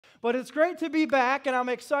But it's great to be back, and I'm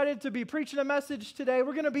excited to be preaching a message today.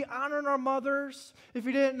 We're going to be honoring our mothers. If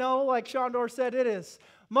you didn't know, like Shondor said, it is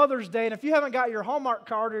Mother's Day. And if you haven't got your Hallmark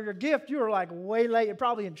card or your gift, you are like way late. You're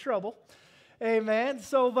probably in trouble. Amen.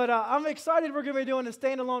 But I'm excited we're going to be doing a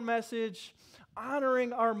standalone message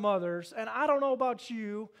honoring our mothers. And I don't know about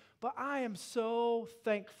you, but I am so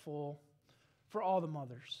thankful for all the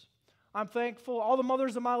mothers. I'm thankful. All the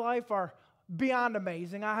mothers in my life are beyond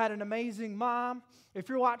amazing. I had an amazing mom. If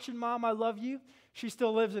you're watching, Mom, I love you. She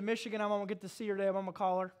still lives in Michigan. I'm going to get to see her today. I'm going to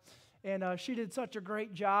call her. And she did such a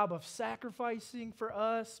great job of sacrificing for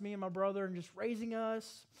us, me and my brother, and just raising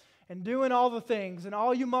us and doing all the things. And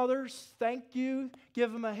all you mothers, thank you.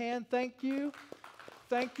 Give them a hand. Thank you.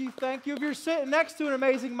 Thank you. Thank you. If you're sitting next to an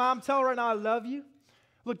amazing mom, tell her right now, I love you.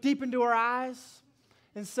 Look deep into her eyes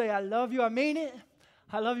and say, I love you. I mean it.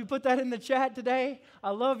 I love you. Put that in the chat today.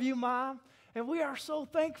 I love you, Mom. And we are so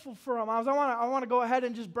thankful for them. I want to go ahead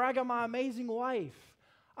and just brag on my amazing wife.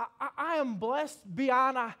 I am blessed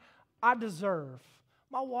beyond I deserve.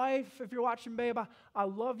 My wife, if you're watching, babe, I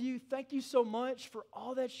love you. Thank you so much for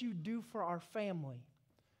all that you do for our family.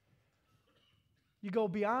 You go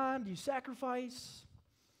beyond, you sacrifice,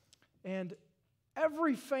 and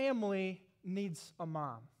every family needs a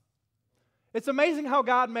mom. It's amazing how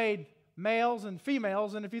God made males and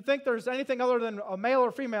females, and if you think there's anything other than a male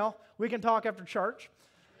or female, we can talk after church.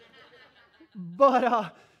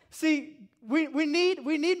 But see, we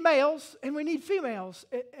need males and we need females,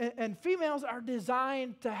 and females are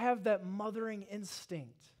designed to have that mothering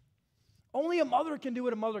instinct. Only a mother can do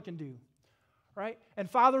what a mother can do, right? And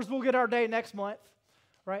fathers will get our day next month,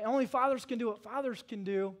 right? Only fathers can do what fathers can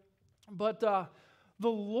do. But the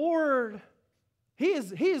Lord, He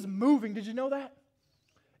is moving. Did you know that?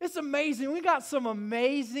 It's amazing. We got some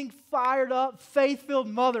amazing, fired up, faith-filled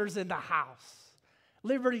mothers in the house.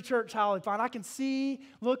 Liberty Church Holly Pond. I can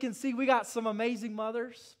look and see we got some amazing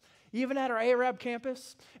mothers, even at our Arab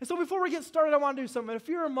campus. And so before we get started, I want to do something. If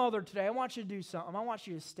you're a mother today, I want you to do something. I want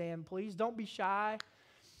you to stand, please. Don't be shy.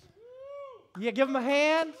 Yeah, give them a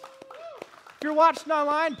hand. If you're watching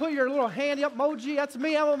online, put your little hand up emoji. That's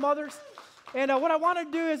me. I'm a mother. And what I want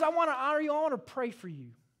to do is I want to honor you. I want to pray for you.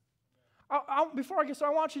 Before I get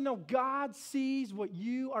started, I want you to know God sees what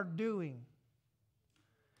you are doing.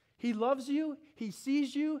 He loves you, He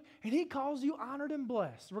sees you, and He calls you honored and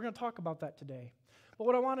blessed. We're going to talk about that today. But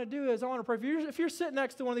what I want to do is I want to pray for you. If you're sitting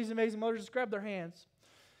next to one of these amazing mothers, just grab their hands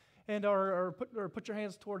and or put your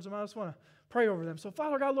hands towards them. I just want to pray over them. So,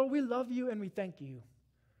 Father God, Lord, we love you and we thank you.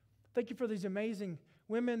 Thank you for these amazing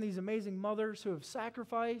women, these amazing mothers who have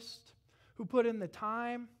sacrificed, who put in the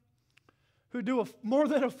time, who do more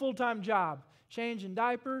than a full-time job, changing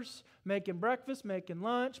diapers, making breakfast, making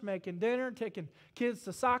lunch, making dinner, taking kids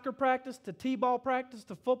to soccer practice, to t-ball practice,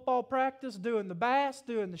 to football practice, doing the baths,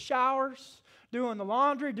 doing the showers, doing the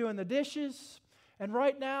laundry, doing the dishes. And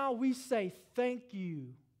right now, we say thank you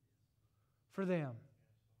for them.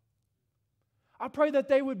 I pray that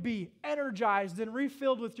they would be energized and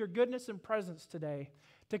refilled with your goodness and presence today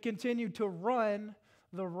to continue to run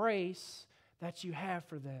the race that you have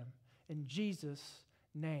for them. In Jesus'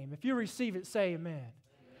 name. If you receive it, say amen.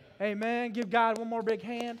 Amen. Give God one more big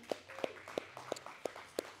hand.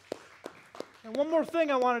 And one more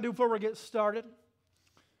thing I want to do before we get started.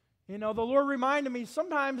 You know, the Lord reminded me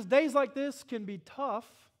sometimes days like this can be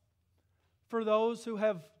tough for those who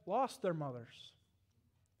have lost their mothers.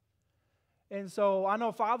 And so I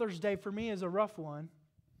know Father's Day for me is a rough one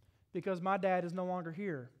because my dad is no longer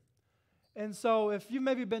here. And so if you've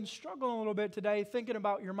maybe been struggling a little bit today thinking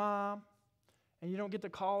about your mom and you don't get to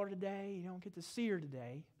call her today, you don't get to see her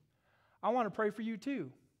today, I want to pray for you too.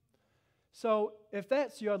 So if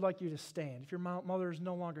that's you, I'd like you to stand. If your mother is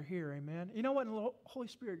no longer here, amen. You know what? The Holy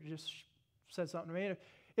Spirit just said something to me.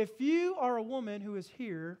 If you are a woman who is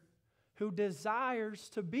here who desires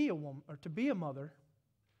to be a woman or to be a mother,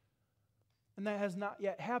 and that has not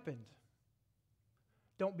yet happened,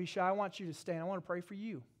 don't be shy. I want you to stand. I want to pray for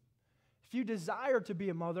you. If you desire to be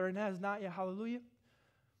a mother and that has not yet, hallelujah,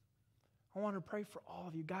 I want to pray for all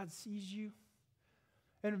of you. God sees you.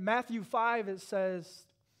 In Matthew 5, it says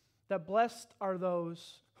that blessed are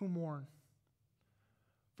those who mourn,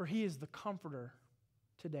 for He is the comforter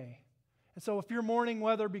today. And so if you're mourning,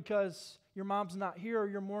 whether because your mom's not here or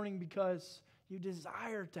you're mourning because you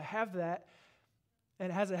desire to have that,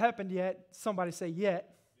 and it hasn't happened yet, somebody say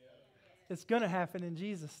yet. It's going to happen in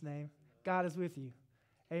Jesus' name. God is with you.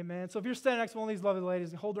 Amen. So if you're standing next to one of these lovely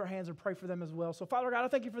ladies, hold their hands and pray for them as well. So Father God, I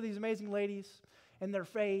thank you for these amazing ladies and their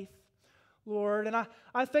faith, Lord. And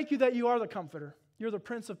I thank you that you are the comforter. You're the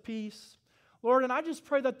Prince of Peace. Lord, and I just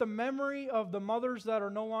pray that the memory of the mothers that are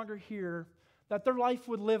no longer here, that their life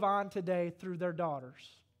would live on today through their daughters.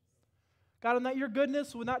 God, and that your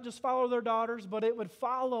goodness would not just follow their daughters, but it would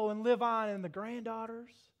follow and live on in the granddaughters,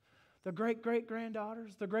 the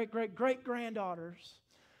great-great-granddaughters, the great-great-great-granddaughters,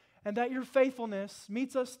 and that your faithfulness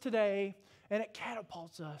meets us today and it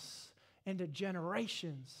catapults us into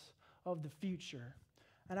generations of the future.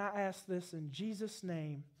 And I ask this in Jesus'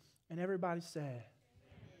 name, and everybody said,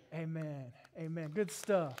 amen. Amen. Good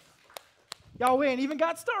stuff. Y'all, we ain't even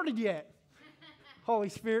got started yet. Holy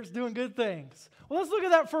Spirit's doing good things. Well, let's look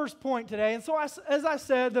at that first point today. And so, as I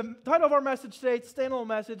said, the title of our message today, it's a standalone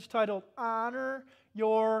message titled, Honor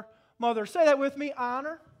Your Mother. Say that with me,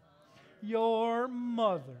 honor your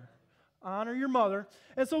mother. Honor your mother.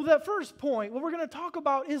 And so that first point, what we're going to talk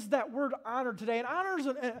about is that word honor today. And honor is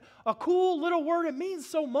a cool little word. It means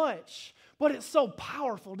so much, but it's so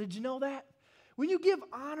powerful. Did you know that? When you give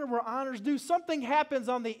honor where honor's due, something happens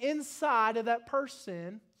on the inside of that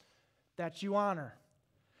person that you honor.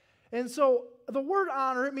 And so the word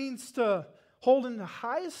honor, it means to hold in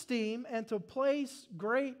high esteem and to place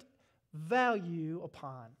great value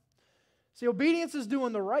upon. See, obedience is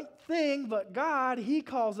doing the right thing, but God, He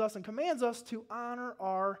calls us and commands us to honor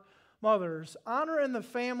our mothers. Honor in the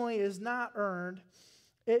family is not earned,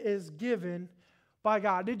 it is given by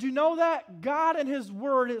God. Did you know that? God in His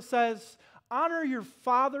Word, it says, honor your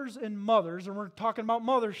fathers and mothers, and we're talking about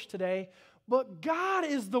mothers today, but God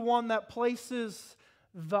is the one that places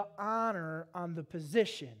the honor on the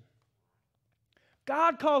position.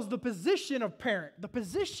 God calls the position of parent, the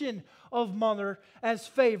position of mother as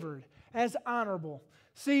favored, as honorable.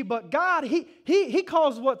 See, but God, He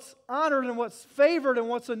calls what's honored and what's favored and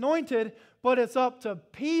what's anointed, but it's up to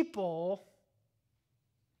people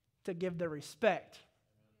to give their respect.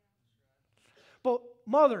 But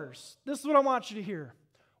mothers, this is what I want you to hear.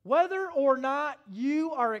 Whether or not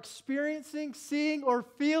you are experiencing, seeing, or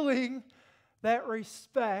feeling that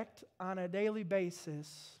respect on a daily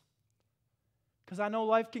basis, because I know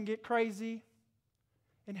life can get crazy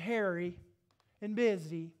and hairy and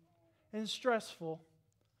busy and stressful.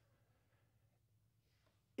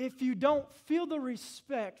 If you don't feel the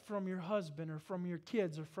respect from your husband or from your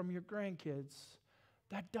kids or from your grandkids,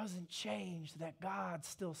 that doesn't change that God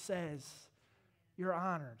still says you're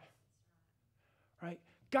honored. Right?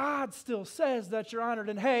 God still says that you're honored.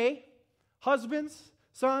 And hey, husbands,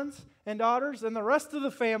 sons, and daughters, and the rest of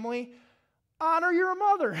the family, honor your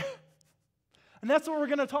mother. And that's what we're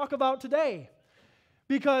going to talk about today.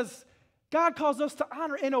 Because God calls us to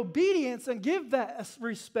honor in obedience and give that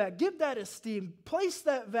respect, give that esteem, place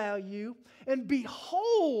that value, and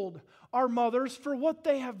behold our mothers for what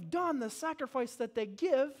they have done, the sacrifice that they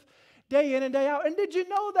give day in and day out. And did you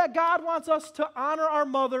know that God wants us to honor our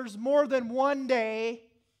mothers more than one day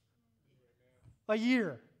a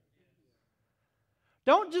year?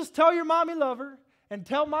 Don't just tell your mom you love her and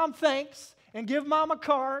tell mom thanks and give mom a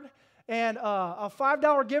card and a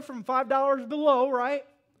 $5 gift from $5 below, right?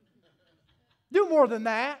 Do more than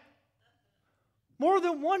that. More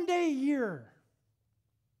than one day a year.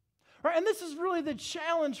 Right? And this is really the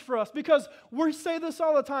challenge for us because we say this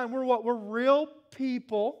all the time. We're what? We're real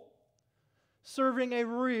people serving a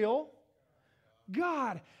real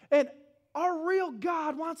God. And our real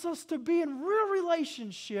God wants us to be in real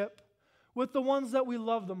relationship with the ones that we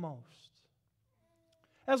love the most.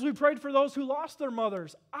 As we prayed for those who lost their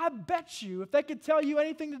mothers, I bet you, if they could tell you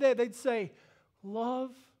anything today, they'd say,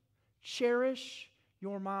 love, cherish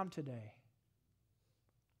your mom today.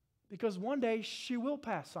 Because one day she will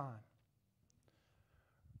pass on.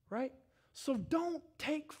 Right? So don't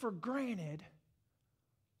take for granted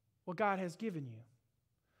what God has given you.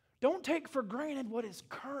 Don't take for granted what is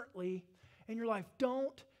currently in your life.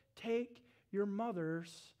 Don't take your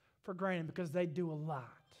mothers for granted because they do a lot.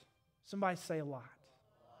 Somebody say a lot.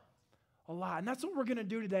 A lot. And that's what we're going to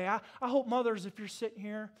do today. I hope mothers, if you're sitting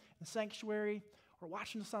here in the sanctuary or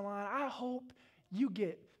watching this online, I hope you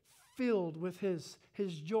get filled with His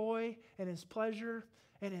joy and His pleasure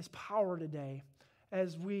and His power today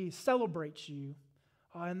as we celebrate you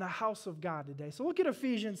in the house of God today. So look at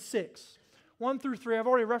Ephesians 6, 1 through 3. I've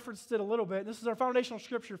already referenced it a little bit. This is our foundational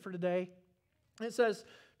scripture for today. And it says,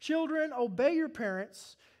 children, obey your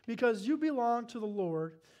parents because you belong to the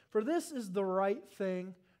Lord, for this is the right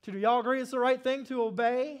thing to do. Y'all agree it's the right thing to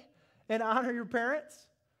obey and honor your parents?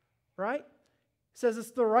 Right? It says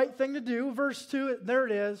it's the right thing to do. Verse 2, there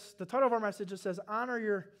it is. The title of our message, it says, honor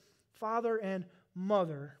your father and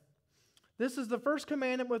mother. This is the first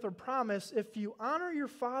commandment with a promise. If you honor your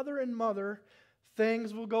father and mother,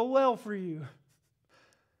 things will go well for you.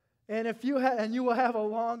 And you will have a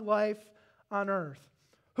long life on earth.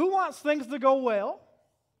 Who wants things to go well?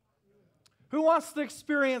 Who wants to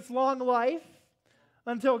experience long life?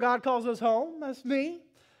 until God calls us home. That's me.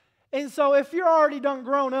 And so if you're already done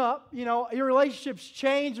grown up, your relationships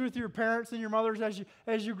change with your parents and your mothers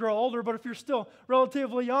as you grow older. But if you're still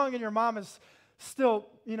relatively young and your mom is still,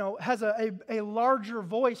 has a larger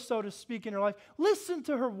voice, so to speak, in your life, listen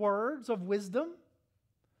to her words of wisdom.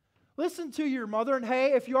 Listen to your mother. And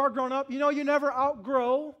hey, if you are grown up, you never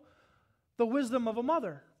outgrow the wisdom of a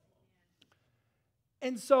mother.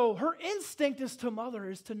 And so her instinct is to mother,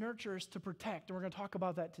 is to nurture, is to protect. And we're going to talk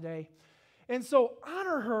about that today. And so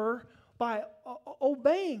honor her by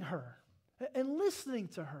obeying her and listening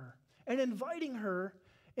to her and inviting her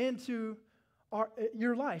into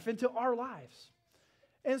your life, into our lives.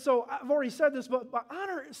 And so I've already said this, but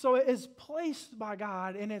honor, so it is placed by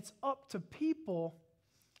God, and it's up to people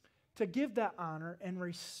to give that honor and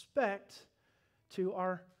respect to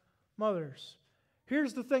our mothers.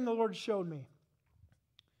 Here's the thing the Lord showed me.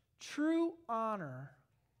 True honor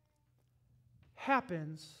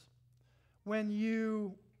happens when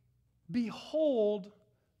you behold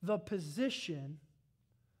the position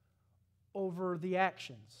over the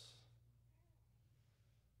actions.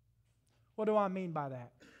 What do I mean by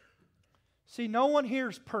that? See, no one here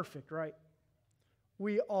is perfect, right?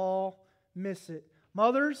 We all miss it.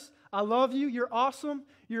 Mothers, I love you. You're awesome.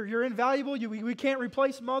 You're invaluable. We can't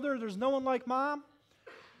replace mother. There's no one like mom.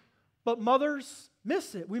 But mothers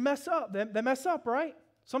miss it. We mess up. They mess up, right?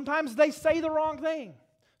 Sometimes they say the wrong thing.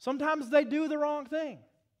 Sometimes they do the wrong thing.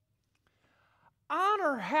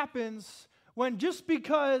 Honor happens when just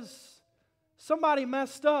because somebody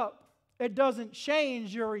messed up, it doesn't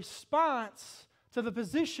change your response to the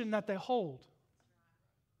position that they hold.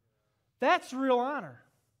 That's real honor.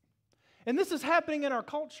 And this is happening in our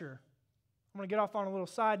culture. I'm going to get off on a little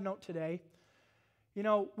side note today.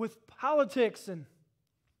 With politics and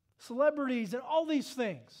celebrities and all these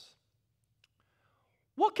things.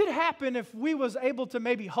 What could happen if we was able to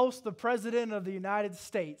maybe host the President of the United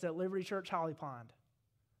States at Liberty Church Holly Pond?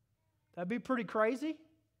 That'd be pretty crazy.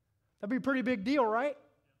 That'd be a pretty big deal, right?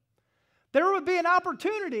 There would be an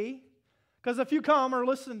opportunity, because if you come or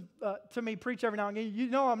listen to me preach every now and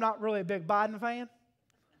again, I'm not really a big Biden fan.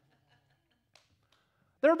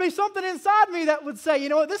 There would be something inside me that would say,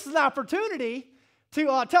 this is an opportunity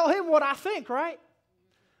to tell him what I think, right?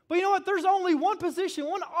 But you know what? There's only one position,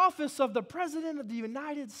 one office of the President of the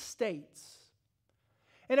United States.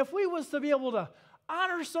 And if we was to be able to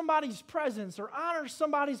honor somebody's presence or honor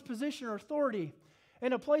somebody's position or authority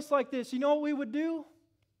in a place like this, you know what we would do?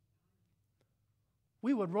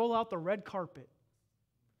 We would roll out the red carpet.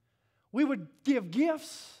 We would give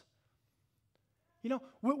gifts.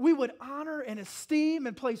 We would honor and esteem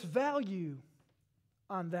and place value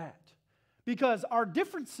on that. Because our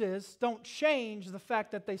differences don't change the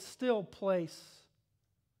fact that they still place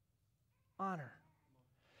honor.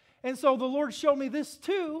 And so the Lord showed me this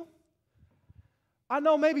too. I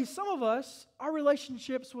know maybe some of us, our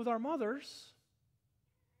relationships with our mothers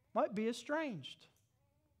might be estranged.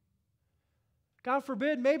 God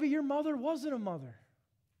forbid, maybe your mother wasn't a mother.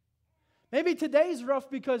 Maybe today's rough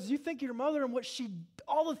because you think your mother and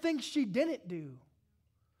all the things she didn't do,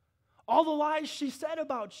 all the lies she said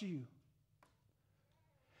about you.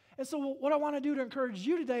 And so what I want to do to encourage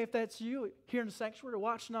you today, if that's you here in the sanctuary or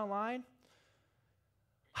watching online,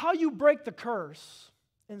 how you break the curse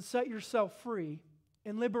and set yourself free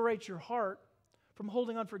and liberate your heart from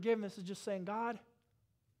holding unforgiveness is just saying, God,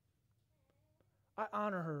 I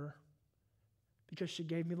honor her because she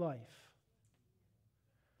gave me life.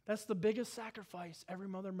 That's the biggest sacrifice every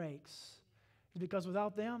mother makes, is because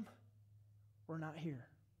without them, we're not here.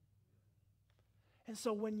 And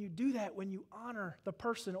so when you do that, when you honor the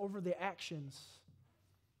person over the actions,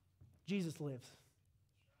 Jesus lives.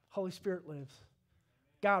 Holy Spirit lives.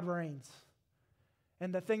 God reigns.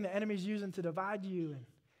 And the thing the enemy's using to divide you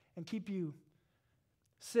and keep you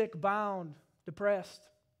sick, bound, depressed,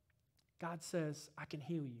 God says, I can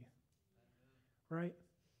heal you. Right?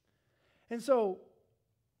 And so,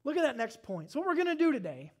 look at that next point. So what we're going to do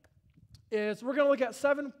today is we're going to look at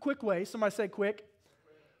 7 quick ways. Somebody say quick.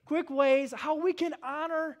 Quick ways how we can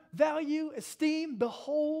honor, value, esteem,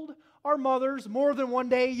 behold our mothers more than one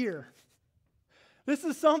day a year. This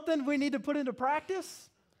is something we need to put into practice.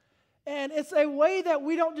 And it's a way that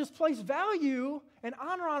we don't just place value and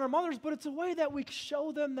honor on our mothers, but it's a way that we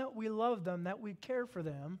show them that we love them, that we care for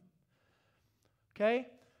them. Okay?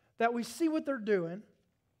 That we see what they're doing.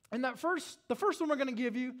 And the first one we're going to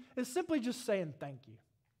give you is simply just saying thank you.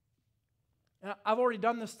 Now, I've already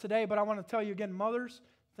done this today, but I want to tell you again, mothers,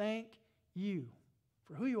 thank you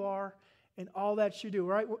for who you are and all that you do,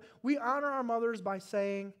 right? We honor our mothers by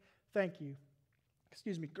saying thank you.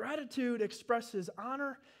 Gratitude expresses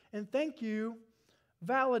honor and thank you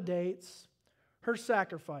validates her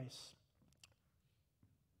sacrifice.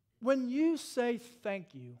 When you say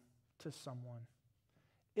thank you to someone,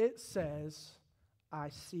 it says, I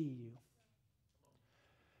see you.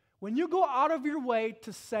 When you go out of your way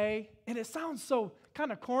to say, and it sounds so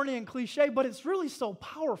kind of corny and cliche, but it's really so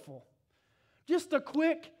powerful. Just a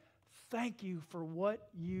quick thank you for what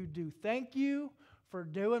you do. Thank you for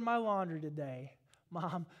doing my laundry today.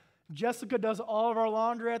 Mom, Jessica does all of our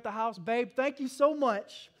laundry at the house. Babe, thank you so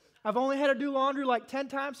much. I've only had to do laundry like 10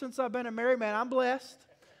 times since I've been a married man. I'm blessed.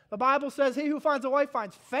 The Bible says he who finds a wife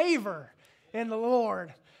finds favor in the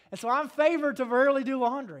Lord. And so I'm favored to rarely do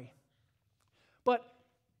laundry. But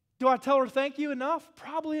do I tell her thank you enough?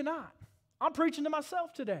 Probably not. I'm preaching to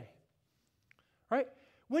myself today. Right?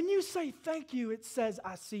 When you say thank you, it says,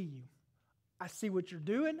 I see you. I see what you're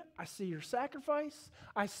doing. I see your sacrifice.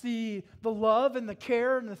 I see the love and the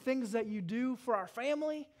care and the things that you do for our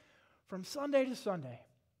family from Sunday to Sunday.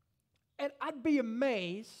 And I'd be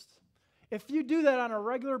amazed if you do that on a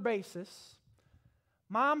regular basis.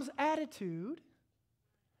 Mom's attitude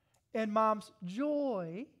and mom's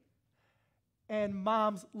joy and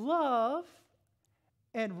mom's love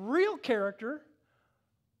and real character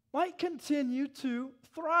might continue to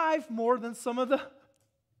thrive more than some of the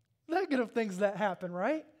negative things that happen,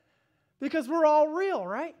 right? Because we're all real,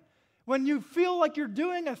 right? When you feel like you're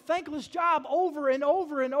doing a thankless job over and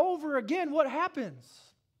over and over again, what happens?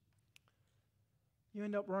 You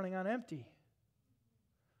end up running on empty.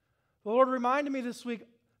 The Lord reminded me this week,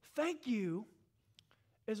 thank you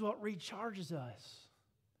is what recharges us.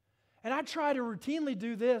 And I try to routinely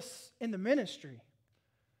do this in the ministry.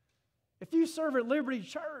 If you serve at Liberty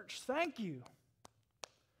Church, thank you.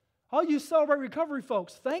 All you Celebrate Recovery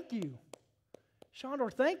folks, thank you.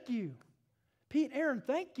 Shondor, thank you. Pete and Aaron,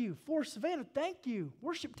 thank you. Forest Savannah, thank you.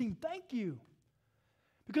 Worship team, thank you.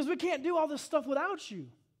 Because we can't do all this stuff without you.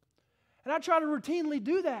 And I try to routinely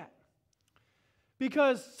do that.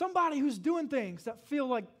 Because somebody who's doing things that feel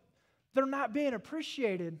like they're not being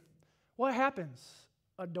appreciated, what happens?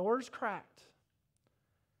 A door's cracked.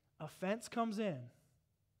 A fence comes in.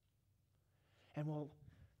 And well,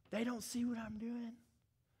 they don't see what I'm doing.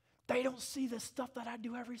 They don't see the stuff that I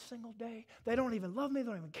do every single day. They don't even love me. They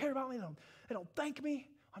don't even care about me. They don't thank me.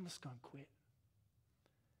 I'm just going to quit.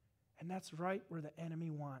 And that's right where the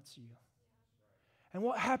enemy wants you. And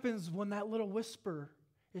what happens when that little whisper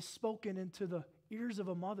is spoken into the ears of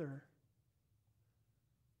a mother?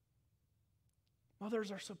 Mothers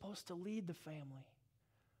are supposed to lead the family.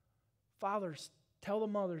 Fathers, tell the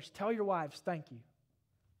mothers, tell your wives, thank you.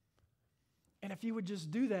 And if you would just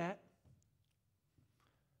do that,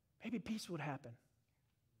 maybe peace would happen.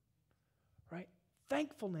 Right?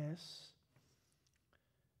 Thankfulness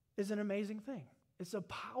is an amazing thing. It's a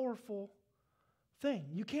powerful thing.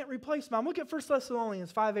 You can't replace mom. Look at 1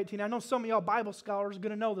 Thessalonians 5:18. I know some of y'all Bible scholars are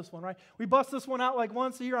going to know this one, right? We bust this one out like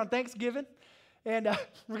once a year on Thanksgiving, and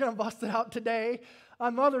we're going to bust it out today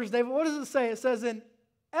on Mother's Day. But what does it say? It says in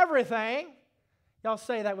everything, y'all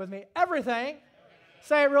say that with me, everything.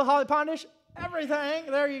 Say it real Holly Pondish.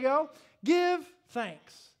 Everything. There you go. Give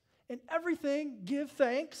thanks. In everything, give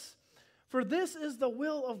thanks, for this is the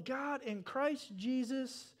will of God in Christ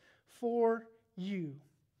Jesus for you.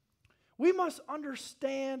 We must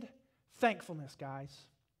understand thankfulness, guys,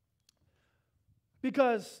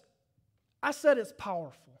 because I said it's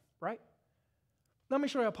powerful, right? Let me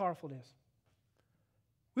show you how powerful it is.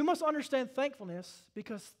 We must understand thankfulness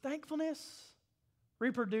because thankfulness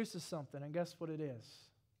reproduces something, and guess what it is?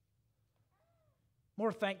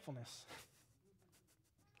 More thankfulness.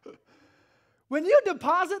 When you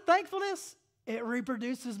deposit thankfulness, it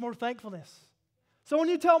reproduces more thankfulness. So when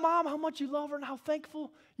you tell mom how much you love her and how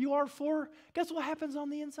thankful you are for her, guess what happens on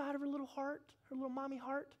the inside of her little heart, her little mommy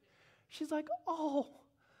heart? She's like, oh,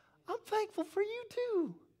 I'm thankful for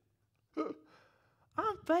you too.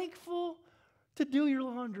 I'm thankful to do your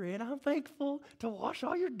laundry, and I'm thankful to wash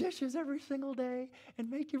all your dishes every single day and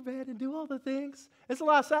make your bed and do all the things. It's a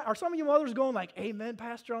lot of sad. Are some of you mothers going like, amen,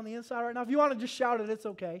 pastor, on the inside right now? If you want to just shout it, it's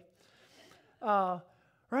okay.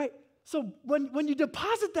 Right? So when you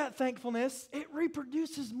deposit that thankfulness, it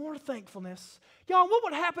reproduces more thankfulness. Y'all, what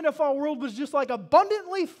would happen if our world was just like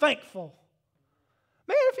abundantly thankful?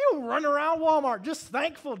 Man, if you run around Walmart just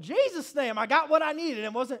thankful, Jesus' name, I got what I needed.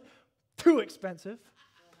 It wasn't too expensive.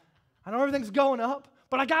 I know everything's going up,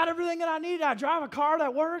 but I got everything that I needed. I drive a car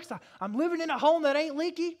that works. I'm living in a home that ain't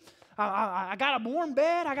leaky. I got a warm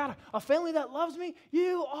bed. I got a family that loves me.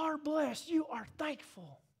 You are blessed. You are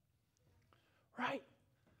thankful. Right?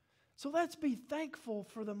 So let's be thankful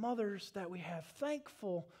for the mothers that we have.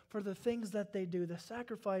 Thankful for the things that they do, the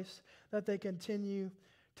sacrifice that they continue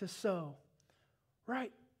to sow.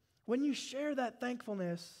 right? When you share that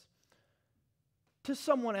thankfulness to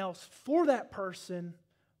someone else for that person,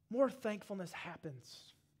 more thankfulness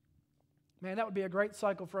happens. Man, that would be a great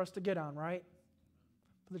cycle for us to get on, right?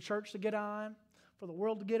 For the church to get on, for the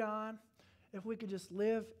world to get on. If we could just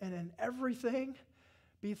live and in everything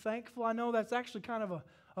be thankful. I know that's actually kind of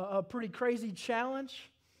a pretty crazy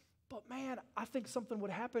challenge, but man, I think something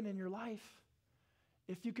would happen in your life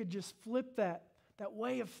if you could just flip that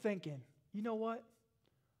way of thinking. You know what?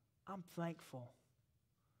 I'm thankful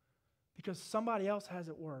because somebody else has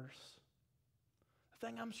it worse. The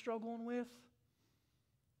thing I'm struggling with,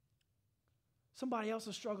 somebody else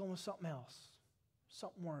is struggling with something else,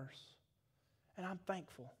 something worse. And I'm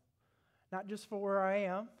thankful. Not just for where I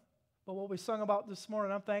am, but what we sung about this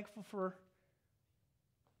morning, I'm thankful for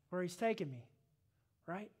where He's taken me,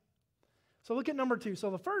 right? So look at number 2. So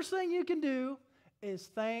the first thing you can do is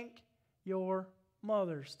thank your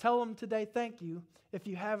mothers. Tell them today thank you if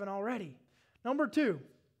you haven't already. Number 2,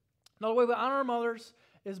 another way we honor our mothers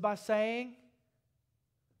is by saying,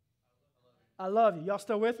 I love you. Y'all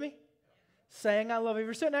still with me? Saying I love you. If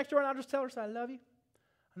you're sitting next to her, and I'll just tell her, say, I love you.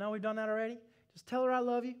 I know we've done that already. Just tell her I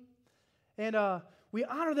love you. And we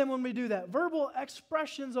honor them when we do that. Verbal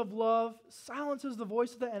expressions of love silences the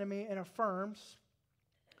voice of the enemy and affirms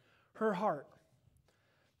her heart.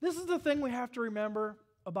 This is the thing we have to remember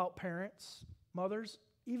about parents, mothers,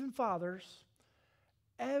 even fathers.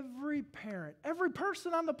 Every parent, every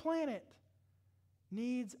person on the planet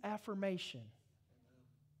needs affirmation.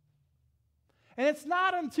 And it's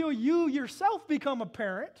not until you yourself become a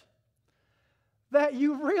parent that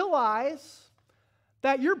you realize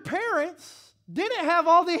that your parents didn't have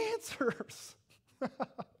all the answers.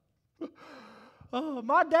 Oh,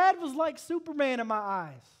 my dad was like Superman in my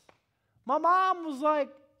eyes. My mom was like,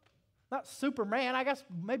 not Superman, I guess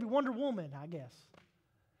maybe Wonder Woman, I guess.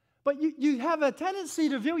 But you have a tendency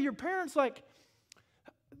to view your parents like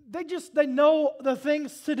they know the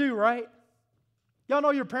things to do, right? Y'all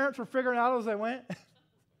know your parents were figuring it out as they went?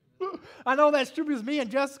 I know that's true because me and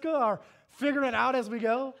Jessica are figuring it out as we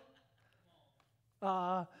go.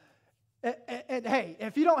 And hey,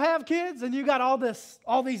 if you don't have kids and you got all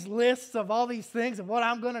these lists of all these things of what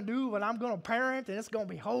I'm going to do, what I'm going to parent, and it's going to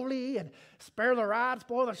be holy and spare the rod,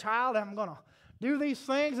 spoil the child, and I'm going to do these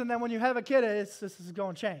things, and then when you have a kid, this is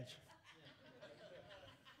going to change.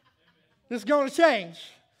 This is going to change.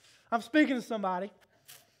 I'm speaking to somebody,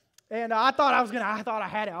 and I thought I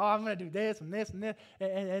had it. Oh, I'm going to do this and this and this,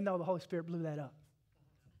 and no, the Holy Spirit blew that up.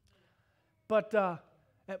 But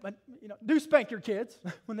do spank your kids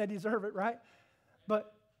when they deserve it, right?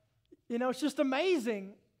 But, it's just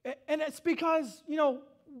amazing. And it's because,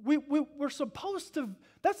 we're supposed to,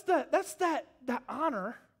 that's that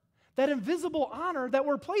honor, that invisible honor that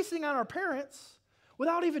we're placing on our parents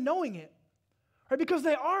without even knowing it, right? Because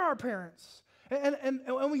they are our parents. And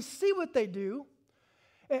we see what they do.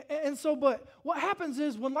 And so, but what happens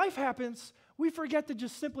is when life happens, we forget to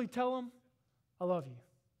just simply tell them, I love you.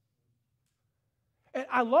 And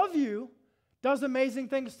I love you does amazing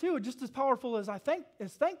things too, just as powerful as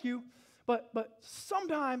thank you. But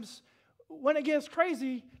sometimes when it gets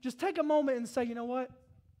crazy, just take a moment and say, you know what?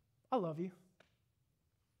 I love you.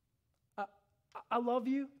 I love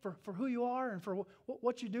you for who you are and for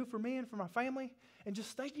what you do for me and for my family. And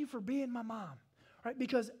just thank you for being my mom, right?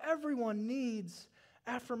 Because everyone needs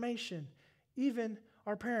affirmation, even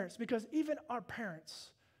our parents, because even our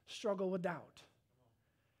parents struggle with doubt.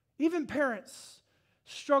 Even parents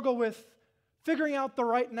struggle with figuring out the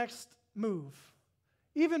right next move.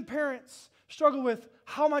 Even parents struggle with,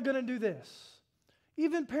 how am I going to do this?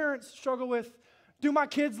 Even parents struggle with, do my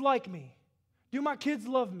kids like me? Do my kids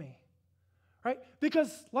love me? Right?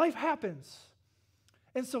 Because life happens.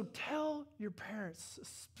 And so tell your parents,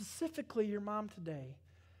 specifically your mom today,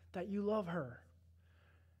 that you love her.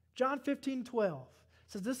 John 15:12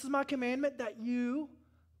 says, this is my commandment, that you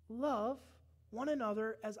love one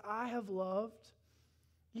another as I have loved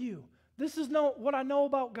you. This is what I know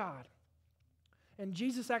about God. And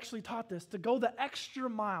Jesus actually taught this, to go the extra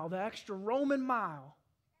mile, the extra Roman mile.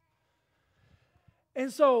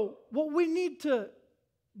 And so what we need to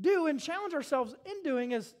do and challenge ourselves in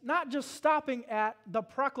doing is not just stopping at the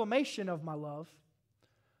proclamation of my love,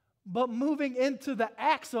 but moving into the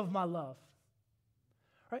acts of my love.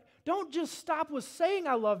 Right? Don't just stop with saying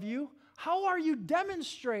I love you. How are you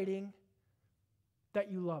demonstrating that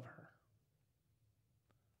you love her?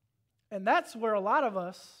 And that's where a lot of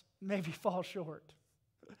us maybe fall short.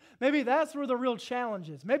 Maybe that's where the real challenge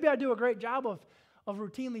is. Maybe I do a great job of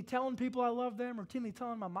routinely telling people I love them, routinely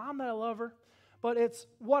telling my mom that I love her, but it's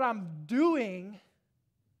what I'm doing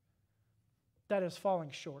that is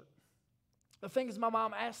falling short. the things my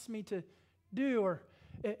mom asks me to do, or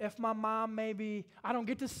if my mom maybe, I don't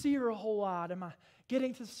get to see her a whole lot. Am I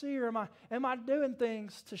getting to see her? Am I doing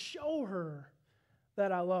things to show her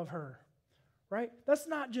that I love her? Right? That's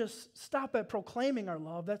not just stop at proclaiming our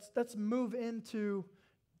love. That's move into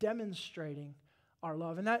demonstrating our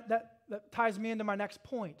love. And that ties me into my next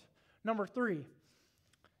point. Number 3.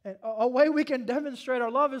 And a way we can demonstrate our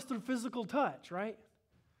love is through physical touch, right?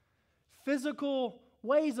 Physical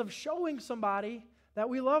ways of showing somebody that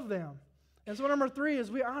we love them. And so number 3 is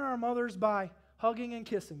we honor our mothers by hugging and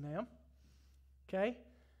kissing them. Okay?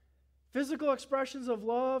 Physical expressions of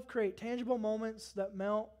love create tangible moments that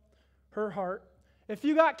melt her heart. If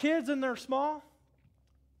you got kids and they're small,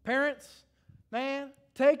 parents, man,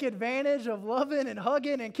 take advantage of loving and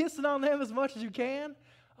hugging and kissing on them as much as you can.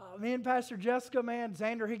 Me and Pastor Jessica, man,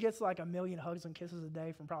 Xander, he gets like 1 million hugs and kisses a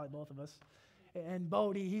day from probably both of us. And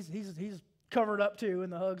Bodie, he's covered up too in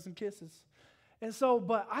the hugs and kisses. And so,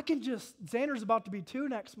 but I can just, Xander's about to be 2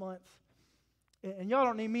 next month. And y'all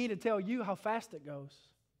don't need me to tell you how fast it goes.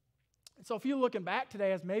 And so if you're looking back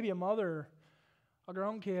today as maybe a mother or a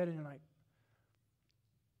grown kid, and you're like,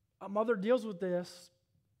 a mother deals with this,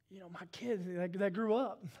 my kids, they grew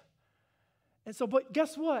up. And so, but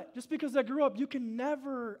guess what? Just because they grew up, you can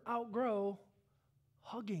never outgrow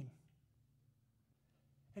hugging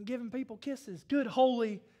and giving people kisses. Good,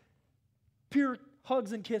 holy, pure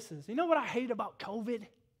hugs and kisses. You know what I hate about COVID?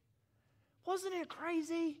 Wasn't it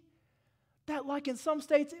crazy that like in some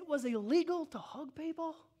states it was illegal to hug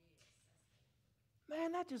people?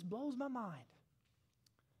 Man, that just blows my mind.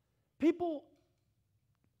 People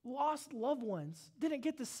lost loved ones, didn't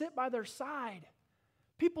get to sit by their side.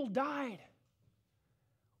 People died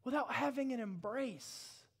without having an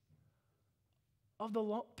embrace of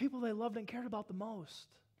the people they loved and cared about the most.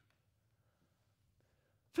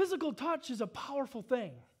 Physical touch is a powerful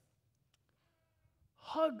thing.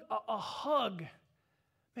 A hug.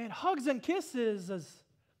 Man, hugs and kisses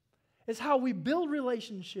is how we build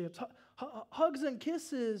relationships. Hugs and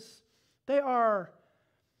kisses, they are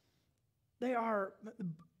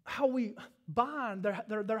how we bond.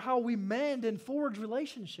 They're how we mend and forge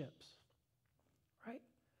relationships. Right?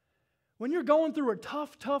 When you're going through a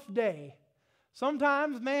tough day,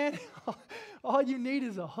 sometimes, man, all you need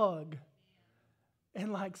is a hug.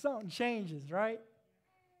 And like something changes, right?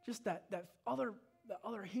 Just that other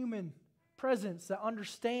human presence that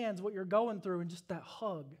understands what you're going through, and just that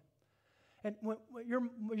hug. And when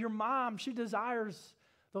your mom, she desires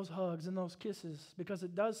those hugs and those kisses because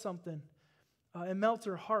it does something. It melts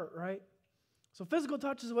her heart, right? So physical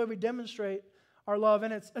touch is the way we demonstrate our love,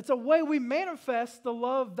 and it's a way we manifest the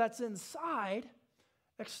love that's inside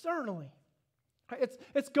externally.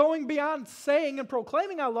 It's going beyond saying and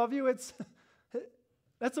proclaiming I love you.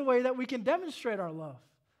 That's a way that we can demonstrate our love,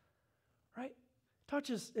 right?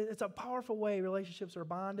 Touch it's a powerful way relationships are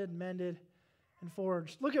bonded, mended, and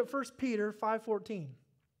forged. Look at 1 Peter 5:14.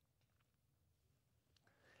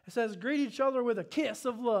 It says, greet each other with a kiss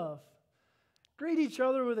of love. Greet each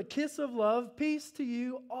other with a kiss of love. Peace to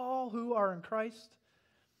you all who are in Christ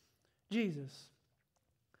Jesus.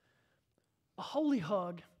 A holy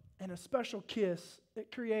hug and a special kiss,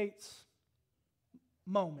 it creates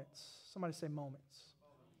moments. Somebody say moments.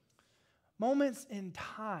 Moments in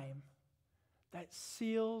time that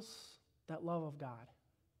seals that love of God.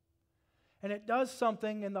 And it does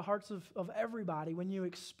something in the hearts of everybody when you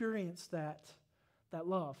experience that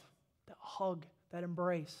love, that hug, that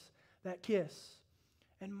embrace, that kiss.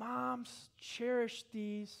 And moms cherish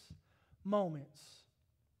these moments.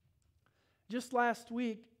 Just last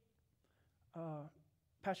week,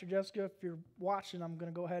 Pastor Jessica, if you're watching, I'm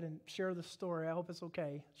going to go ahead and share the story. I hope it's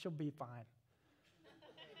okay. She'll be fine.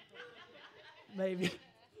 Maybe.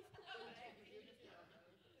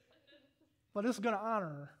 But this is going to honor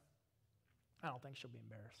her. I don't think she'll be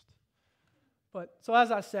embarrassed. But so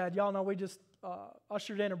as I said, y'all know we just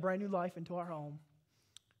ushered in a brand new life into our home.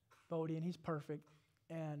 Bodie, and he's perfect.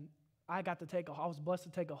 And I was blessed to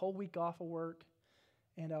take a whole week off of work.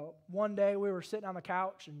 And one day we were sitting on the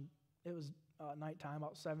couch, and it was nighttime,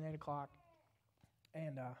 about 7, 8 o'clock.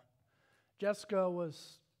 And Jessica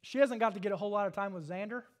she hasn't got to get a whole lot of time with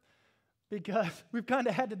Xander because we've kind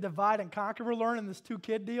of had to divide and conquer. We're learning this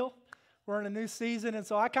 2-kid deal. We're in a new season, and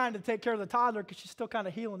so I kind of take care of the toddler because she's still kind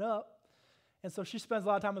of healing up. And so she spends a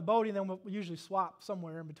lot of time with Bodie, and then we'll usually swap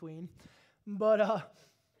somewhere in between. But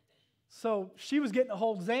so she was getting a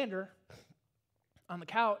hold of Xander on the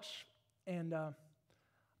couch, and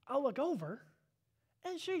I look over,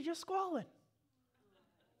 and she's just squalling.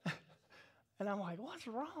 And I'm like, what's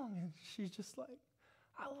wrong? And she's just like,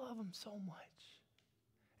 I love him so much.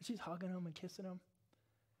 And she's hugging him and kissing him.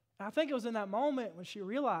 And I think it was in that moment when she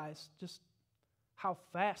realized just how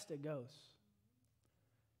fast it goes.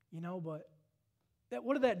 But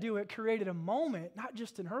what did that do? It created a moment, not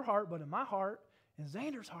just in her heart, but in my heart, in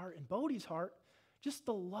Xander's heart, in Bodie's heart, just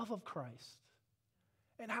the love of Christ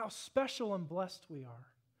and how special and blessed we are.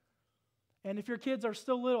 And if your kids are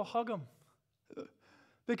still little, hug them.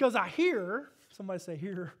 Because I hear, somebody say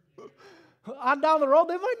hear, I'm down the road,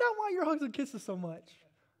 they might not want your hugs and kisses so much.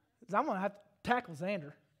 Because I'm going to have to tackle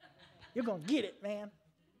Xander. You're going to get it, man.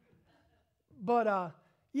 But,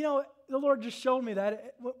 the Lord just showed me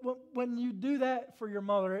that when you do that for your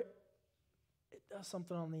mother, it does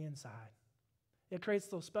something on the inside. It creates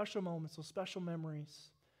those special moments, those special memories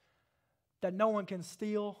that no one can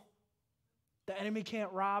steal, the enemy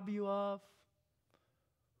can't rob you of,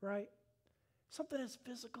 right? Something as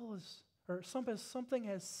physical as, or something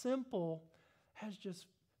as simple as just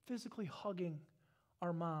physically hugging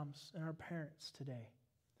our moms and our parents today,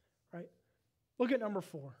 right? Look at number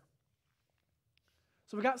 4.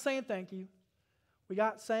 So we got saying thank you. We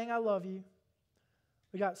got saying I love you.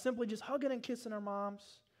 We got simply just hugging and kissing our moms.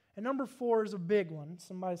 And number 4 is a big one.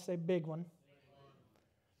 Somebody say big one.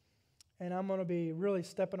 And I'm going to be really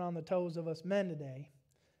stepping on the toes of us men today.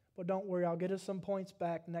 But don't worry, I'll get us some points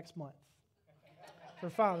back next month for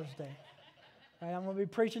Father's Day. Right, I'm going to be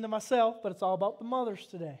preaching to myself, but it's all about the mothers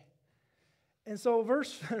today. And so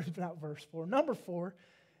number 4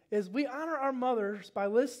 is we honor our mothers by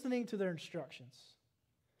listening to their instructions.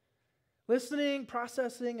 Listening,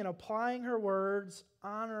 processing, and applying her words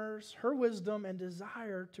honors her wisdom and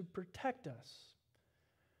desire to protect us.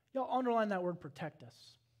 Y'all underline that word, protect us.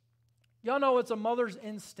 Y'all know it's a mother's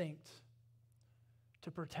instinct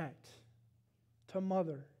to protect, to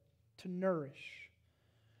mother, to nourish.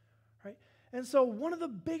 Right? And so one of the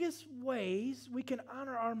biggest ways we can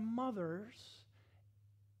honor our mothers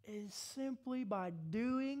is simply by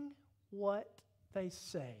doing what they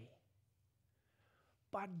say.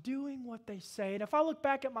 By doing what they say. And if I look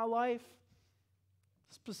back at my life,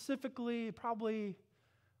 specifically probably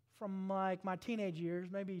from like my teenage years,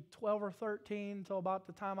 maybe 12 or 13 until about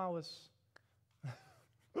the time I was,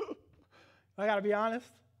 I got to be honest,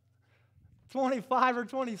 25 or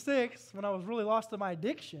 26, when I was really lost to my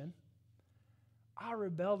addiction, I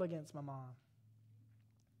rebelled against my mom.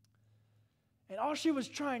 And all she was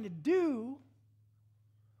trying to do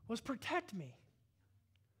was protect me.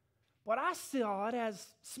 But I saw it as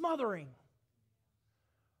smothering,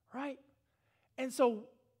 right? And so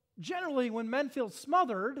generally when men feel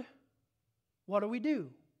smothered, what do?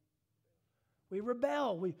 We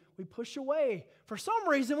rebel. We push away. For some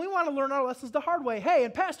reason, we want to learn our lessons the hard way. Hey,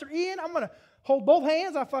 and Pastor Ian, I'm going to hold both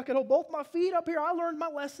hands. If I could hold both my feet up here, I learned my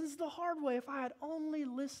lessons the hard way if I had only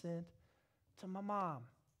listened to my mom.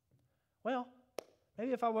 Well,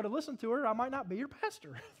 maybe if I would have listened to her, I might not be your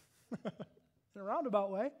pastor in a roundabout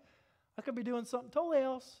way. I could be doing something totally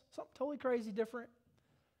else, something totally crazy, different.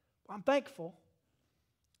 I'm thankful.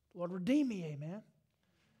 Lord, redeem me, amen.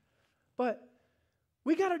 But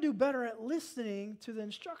we got to do better at listening to the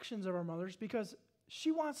instructions of our mothers because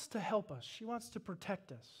she wants to help us. She wants to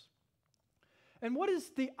protect us. And what is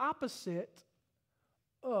the opposite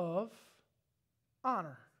of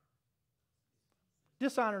honor?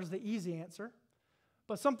 Dishonor is the easy answer,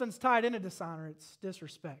 but something's tied into dishonor, it's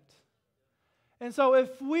disrespect. And so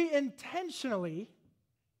if we intentionally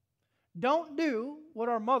don't do what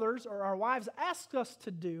our mothers or our wives ask us to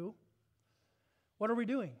do, what are we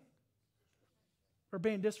doing? We're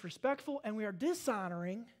being disrespectful and we are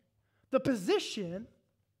dishonoring the position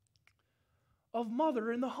of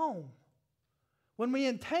mother in the home. When we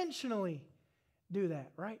intentionally do that,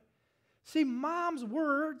 right? See, mom's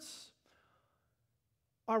words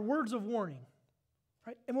are words of warning,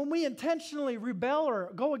 right? And when we intentionally rebel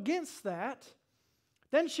or go against that,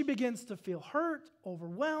 then she begins to feel hurt,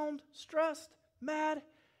 overwhelmed, stressed, mad,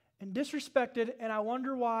 and disrespected, and I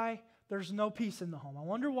wonder why there's no peace in the home. I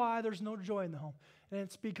wonder why there's no joy in the home. And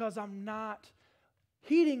it's because I'm not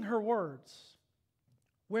heeding her words.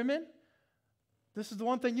 Women, this is the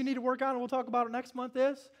one thing you need to work on, and we'll talk about it next month,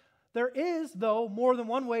 is there is, though, more than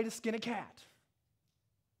one way to skin a cat.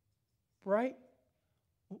 Right?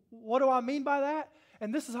 What do I mean by that?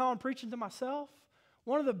 And this is how I'm preaching to myself.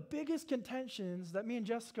 One of the biggest contentions that me and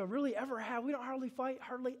Jessica really ever have, we don't hardly fight,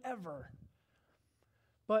 hardly ever.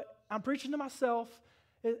 But I'm preaching to myself,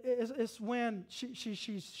 is when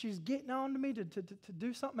she's getting on to me to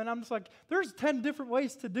do something, and I'm just like, there's 10 different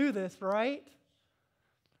ways to do this, right?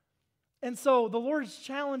 And so the Lord's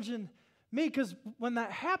challenging me, because when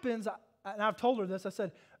that happens, and I've told her this, I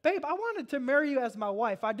said, babe, I wanted to marry you as my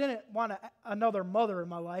wife. I didn't want another mother in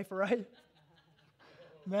my life, right?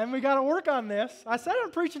 Man, we got to work on this. I said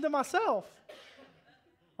I'm preaching to myself.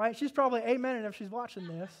 Right? She's probably amening if she's watching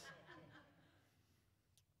this.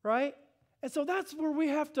 Right? And so that's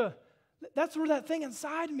where that's where that thing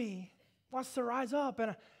inside me wants to rise up.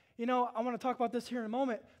 And, I want to talk about this here in a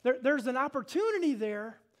moment. There's an opportunity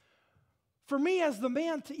there for me as the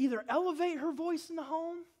man to either elevate her voice in the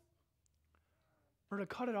home or to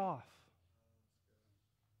cut it off.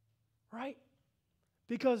 Right?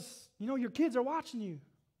 Because, your kids are watching you.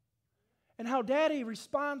 And how daddy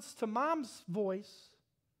responds to mom's voice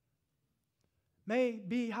may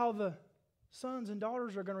be how the sons and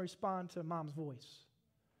daughters are going to respond to mom's voice.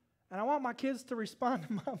 And I want my kids to respond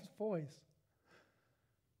to mom's voice.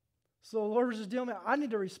 So the Lord was just dealing with me. I need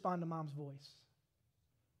to respond to mom's voice.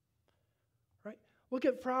 Right? Look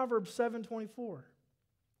at Proverbs 7:24.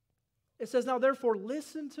 It says, "Now therefore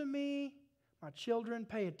listen to me, my children,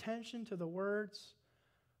 pay attention to the words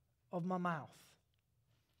of my mouth."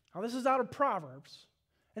 Now this is out of Proverbs.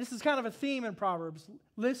 And this is kind of a theme in Proverbs,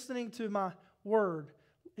 listening to my word.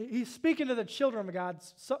 He's speaking to the children of God.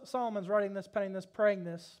 Solomon's writing this, penning this, praying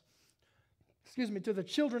this, to the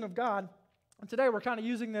children of God. And today we're kind of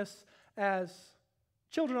using this as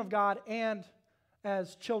children of God and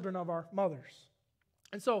as children of our mothers.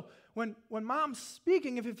 And so when mom's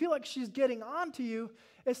speaking, if you feel like she's getting on to you,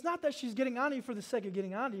 it's not that she's getting on to you for the sake of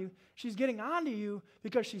getting on to you. She's getting on to you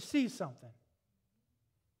because she sees something.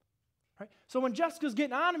 Right? So when Jessica's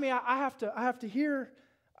getting on to me, I have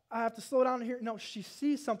to slow down and hear. No, she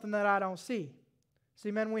sees something that I don't see.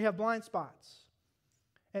 See, men, we have blind spots.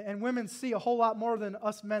 And women see a whole lot more than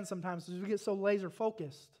us men sometimes because we get so laser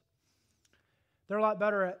focused. They're a lot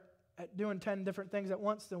better at doing 10 different things at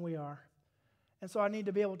once than we are. And so I need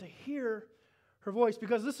to be able to hear her voice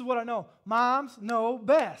because this is what I know. Moms know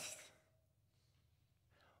best.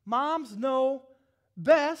 Moms know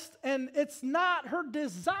best, and it's not her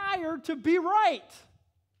desire to be right.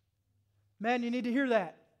 Men, you need to hear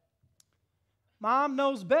that. Mom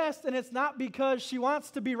knows best, and it's not because she wants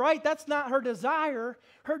to be right. That's not her desire.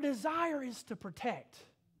 Her desire is to protect.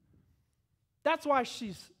 That's why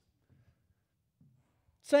she's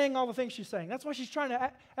saying all the things she's saying. That's why she's trying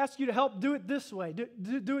to ask you to help do it this way.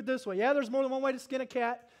 Do it this way. Yeah, there's more than one way to skin a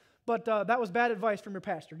cat, but that was bad advice from your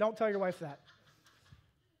pastor. Don't tell your wife that.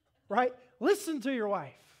 Right? Listen to your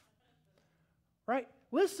wife. Right?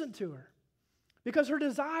 Listen to her. Because her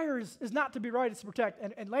desire is not to be right, it's to protect.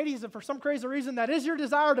 And ladies, if for some crazy reason that is your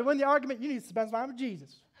desire to win the argument, you need to spend some time with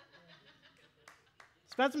Jesus.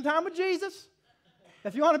 Spend some time with Jesus.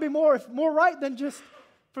 If you want to be more right than just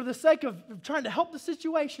for the sake of trying to help the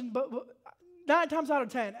situation, but 9 times out of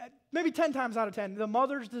 10, maybe 10 times out of 10, the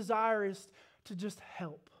mother's desire is to just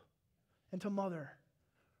help and to mother,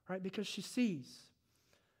 right? Because she sees.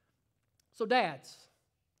 So dads,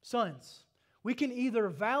 sons, we can either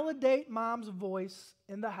validate mom's voice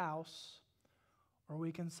in the house or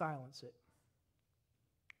we can silence it.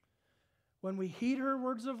 When we heed her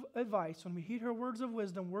words of advice, when we heed her words of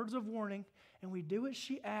wisdom, words of warning, and we do what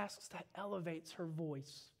she asks, that elevates her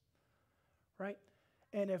voice, right?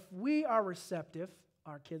 And if we are receptive,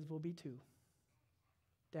 our kids will be too.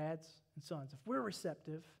 Dads and sons. If we're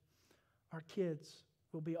receptive, our kids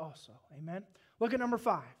will be also. Amen? Look at number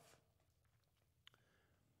 5.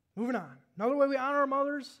 Moving on. Another way we honor our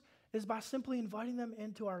mothers is by simply inviting them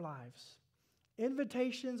into our lives.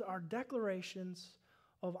 Invitations are declarations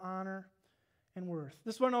of honor and worth.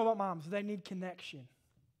 This is what I know about moms. They need connection.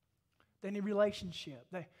 They need relationship.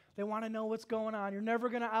 They want to know what's going on. You're never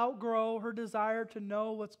going to outgrow her desire to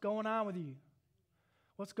know what's going on with you.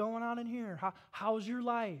 What's going on in here? How's your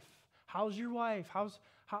life? How's your wife?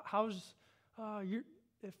 How's your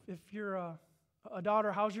if you're a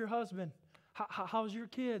daughter? How's your husband? How's your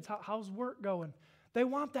kids? How's work going? They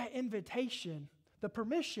want that invitation, the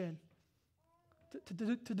permission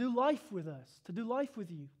to do life with us, to do life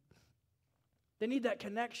with you. They need that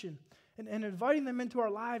connection. And inviting them into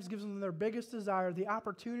our lives gives them their biggest desire, the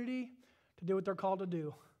opportunity to do what they're called to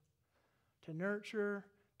do. To nurture,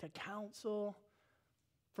 to counsel,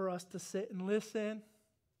 for us to sit and listen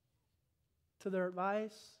to their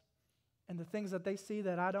advice and the things that they see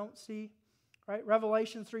that I don't see. Right?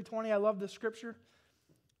 Revelation 3:20, I love this scripture.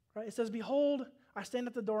 Right? It says, "Behold, I stand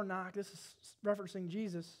at the door and knock." This is referencing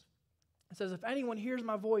Jesus. It says, "If anyone hears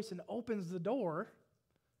my voice and opens the door,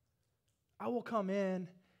 I will come in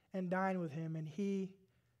and dine with him, and he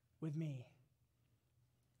with me."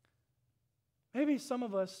 Maybe some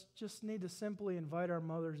of us just need to simply invite our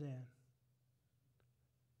mothers in.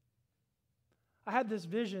 I had this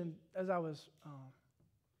vision as I was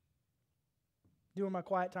doing my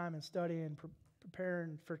quiet time and studying,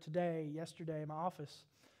 preparing for today, yesterday in my office,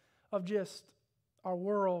 of just our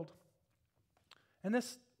world, and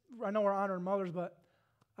this, I know we're honoring mothers, but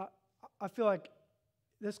I feel like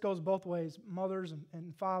this goes both ways, mothers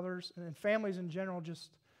and fathers and families in general,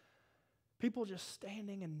 just people just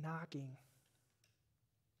standing and knocking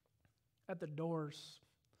at the doors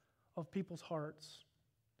of people's hearts.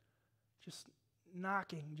 Just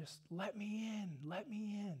knocking, just let me in, let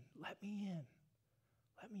me in, let me in,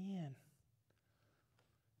 let me in.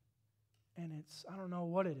 And it's, I don't know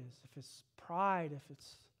what it is, if it's pride, if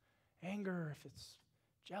it's anger, if it's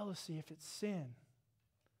jealousy, if it's sin.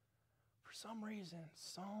 For some reason,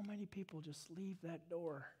 so many people just leave that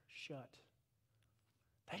door shut.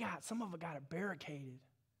 Some of it got it barricaded.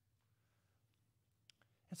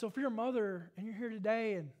 And so if you're a mother and you're here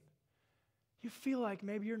today and you feel like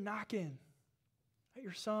maybe you're knocking at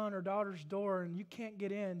your son or daughter's door and you can't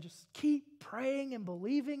get in, just keep praying and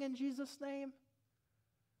believing in Jesus' name.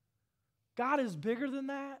 God is bigger than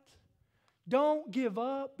that. Don't give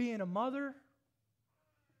up being a mother.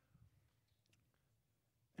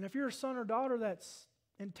 And if you're a son or daughter that's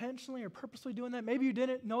intentionally or purposely doing that, maybe you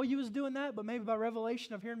didn't know you was doing that, but maybe by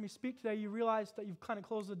revelation of hearing me speak today, you realized that you've kind of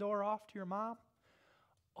closed the door off to your mom.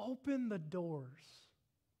 Open the doors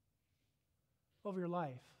of your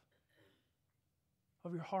life,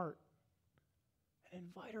 of your heart, and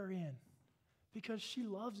invite her in because she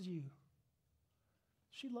loves you.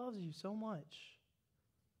 She loves you so much.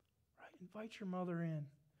 Right? Invite your mother in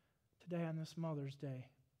today on this Mother's Day.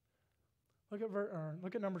 Look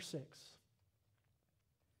at number 6.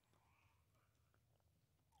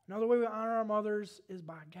 Another way we honor our mothers is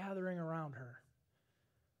by gathering around her.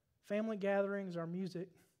 Family gatherings are music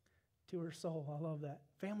to her soul. I love that.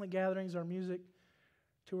 Family gatherings are music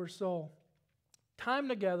to her soul. Time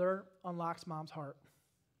together unlocks mom's heart.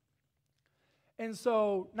 And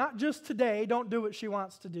so, not just today, don't do what she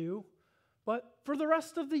wants to do, but for the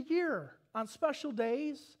rest of the year, on special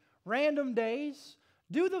days, random days,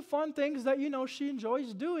 do the fun things that you know she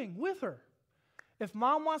enjoys doing with her. If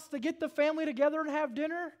mom wants to get the family together and have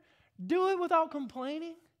dinner, do it without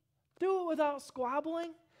complaining. Do it without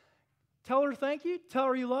squabbling. Tell her thank you. Tell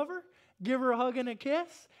her you love her. Give her a hug and a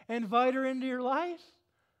kiss. Invite her into your life.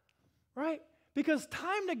 Right? Because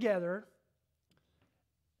time together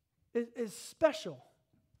is special.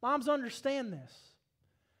 Moms understand this.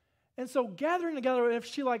 And so gathering together, if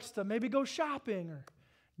she likes to maybe go shopping or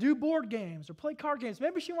do board games or play card games,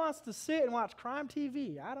 maybe she wants to sit and watch crime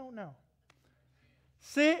TV. I don't know.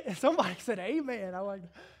 Sit, somebody said amen. I like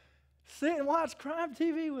that. Sit and watch crime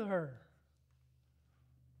TV with her.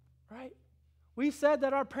 Right? We said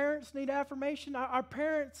that our parents need affirmation. Our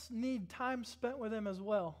parents need time spent with them as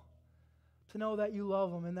well. To know that you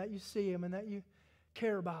love them and that you see them and that you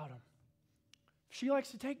care about them. If she likes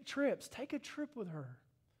to take trips, take a trip with her.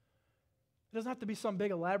 It doesn't have to be some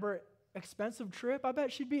big, elaborate, expensive trip. I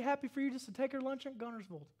bet she'd be happy for you just to take her lunch at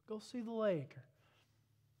Gunnersville. Go see the lake. Or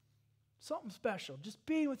something special. Just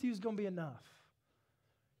being with you is going to be enough.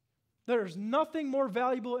 There's nothing more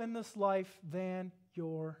valuable in this life than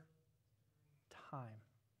your time.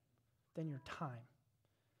 Than your time.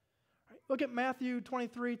 Right? Look at Matthew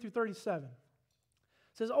 23 through 37.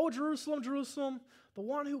 It says, "Oh, Jerusalem, Jerusalem, the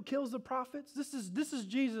one who kills the prophets." This is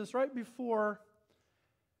Jesus right before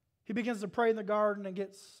he begins to pray in the garden and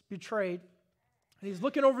gets betrayed. And he's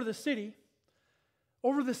looking over the city.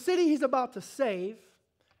 Over the city he's about to save.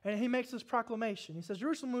 And he makes this proclamation. He says,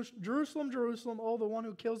 "Jerusalem, Jerusalem, Jerusalem, oh, the one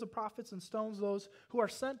who kills the prophets and stones those who are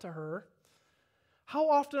sent to her. How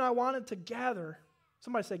often I wanted to gather,"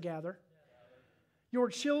 somebody say gather, "your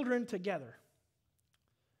children together,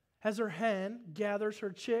 as her hen gathers her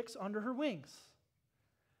chicks under her wings.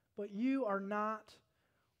 But you are not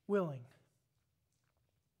willing."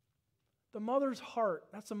 The mother's heart,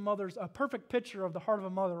 that's a perfect picture of the heart of a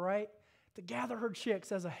mother, right? To gather her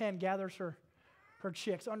chicks as a hen gathers her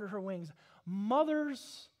chicks under her wings.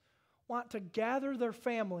 Mothers want to gather their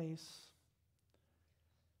families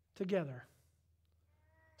together.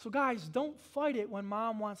 So guys, don't fight it when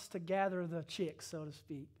mom wants to gather the chicks, so to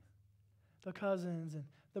speak. The cousins and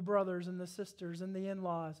the brothers and the sisters and the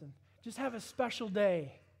in-laws, and just have a special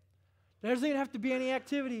day. There doesn't even have to be any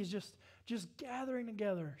activities, just gathering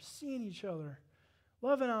together, seeing each other,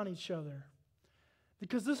 loving on each other.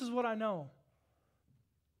 Because this is what I know.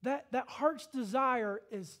 That heart's desire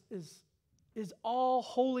is all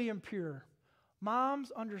holy and pure. Moms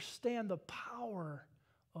understand the power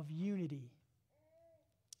of unity.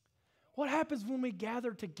 What happens when we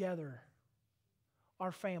gather together,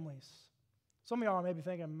 our families? Some of y'all are maybe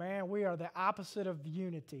thinking, man, we are the opposite of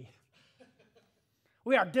unity.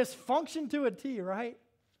 We are dysfunction to a T, right?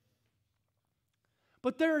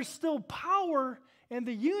 But there is still power in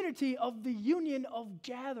the unity of the union of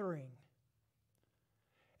gathering.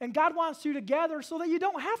 And God wants you to gather so that you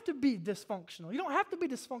don't have to be dysfunctional. You don't have to be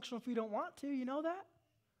dysfunctional if you don't want to. You know that?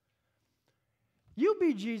 You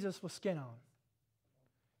be Jesus with skin on.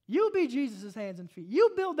 You be Jesus' hands and feet.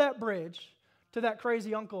 You build that bridge to that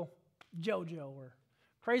crazy Uncle Jojo or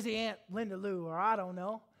crazy Aunt Linda Lou, or I don't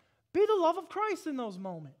know. Be the love of Christ in those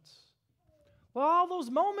moments. Allow those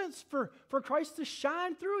moments for Christ to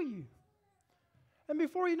shine through you. And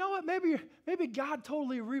before you know it, maybe God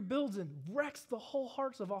totally rebuilds and wrecks the whole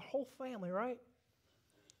hearts of our whole family, right?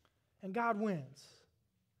 And God wins.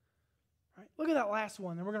 Right? Look at that last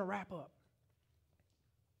one, and we're going to wrap up.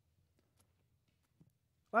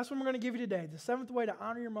 Last one we're going to give you today. The seventh way to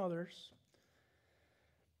honor your mothers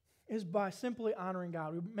is by simply honoring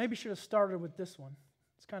God. We maybe should have started with this one.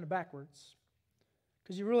 It's kind of backwards.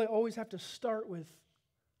 Because you really always have to start with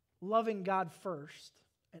loving God first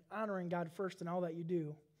and honoring God first in all that you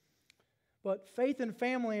do. But faith and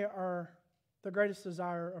family are the greatest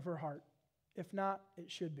desire of her heart. If not, it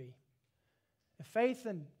should be. If faith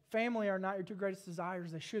and family are not your two greatest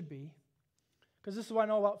desires, they should be. Because this is what I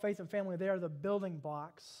know about faith and family. They are the building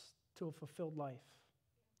blocks to a fulfilled life.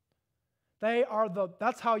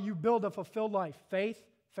 That's how you build a fulfilled life. Faith,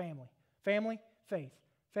 family. Family, faith.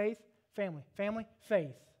 Faith, family. Family,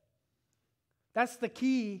 faith. That's the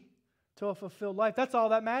key to a fulfilled life. That's all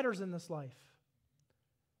that matters in this life,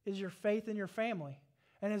 is your faith in your family.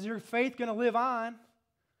 And is your faith going to live on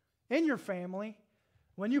in your family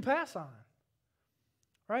when you pass on?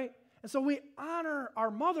 Right? And so we honor our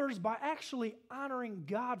mothers by actually honoring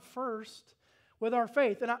God first with our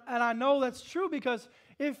faith. And I know that's true because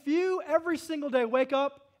if you every single day wake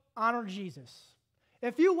up, honor Jesus.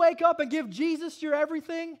 If you wake up and give Jesus your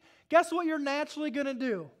everything, guess what you're naturally going to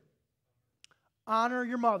do? Honor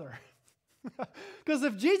your mother. Because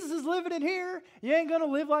if Jesus is living in here, you ain't going to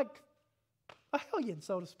live like a hellion,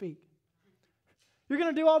 so to speak. You're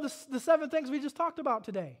going to do all the 7 things we just talked about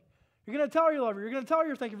today. You're going to tell her you love her. You're going to tell her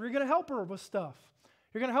you're thinking of her. You're going to help her with stuff.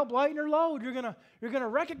 You're going to help lighten her load. You're going to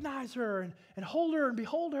recognize her and hold her and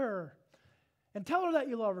behold her and tell her that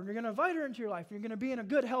you love her. And you're going to invite her into your life. And you're going to be in a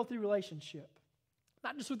good, healthy relationship.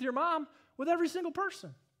 Not just with your mom, with every single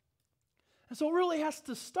person. And so it really has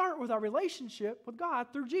to start with our relationship with God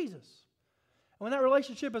through Jesus. And when that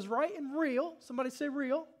relationship is right and real, somebody say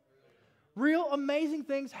real, real amazing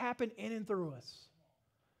things happen in and through us.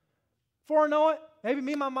 Before I know it, maybe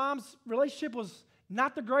me and my mom's relationship was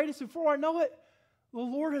not the greatest. Before I know it, the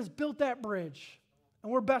Lord has built that bridge,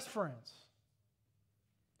 and we're best friends.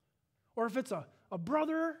 Or if it's a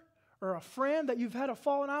brother or a friend that you've had a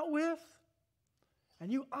falling out with,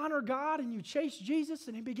 and you honor God and you chase Jesus,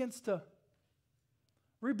 and He begins to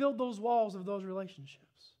rebuild those walls of those relationships.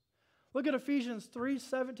 Look at Ephesians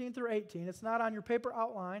 3:17 through 18. It's not on your paper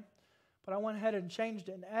outline, but I went ahead and changed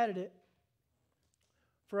it and added it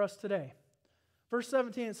for us today. Verse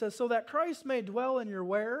 17, it says, so that Christ may dwell in your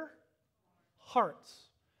where? Hearts.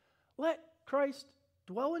 Let Christ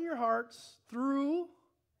dwell in your hearts through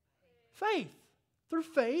faith. Through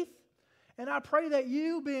faith. And I pray that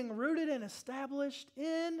you, being rooted and established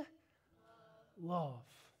in love.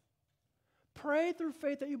 Pray through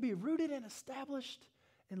faith that you be rooted and established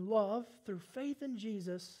in love through faith in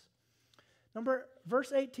Jesus.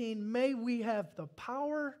 Verse 18, may we have the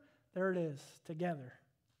power, there it is, together,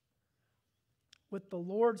 with the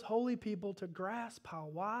Lord's holy people to grasp how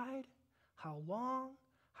wide, how long,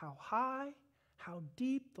 how high, how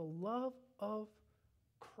deep the love of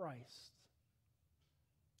Christ.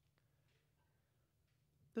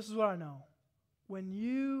 This is what I know. When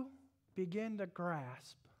you begin to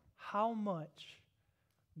grasp how much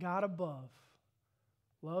God above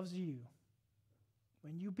loves you,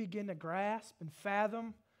 when you begin to grasp and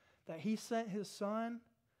fathom that He sent His Son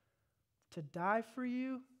to die for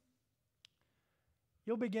you,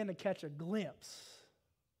 you'll begin to catch a glimpse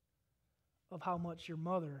of how much your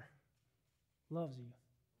mother loves you.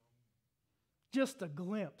 Just a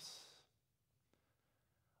glimpse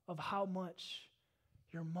of how much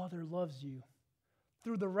your mother loves you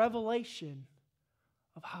through the revelation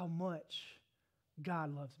of how much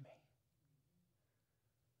God loves me.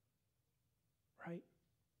 Right?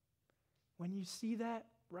 When you see that,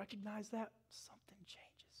 recognize that, something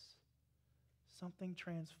changes. Something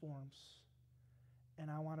transforms. And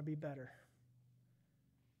I want to be better.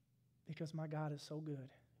 Because my God is so good.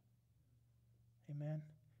 Amen.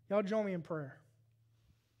 Y'all join me in prayer.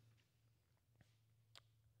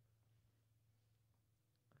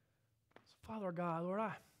 So Father God, Lord,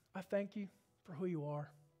 I thank you for who you are.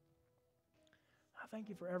 I thank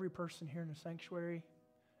you for every person here in the sanctuary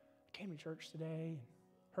that came to church today and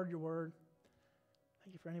heard your word.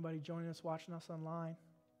 Thank you for anybody joining us, watching us online.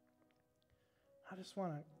 I just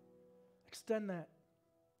want to extend that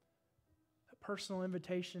personal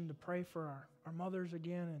invitation to pray for our mothers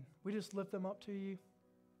again, and we just lift them up to you,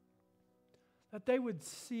 that they would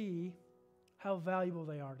see how valuable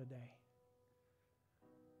they are today.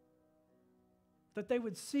 That they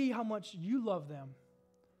would see how much you love them,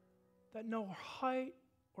 that no height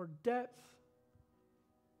or depth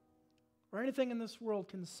or anything in this world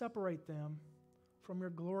can separate them from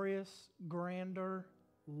your glorious, grander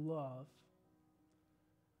love.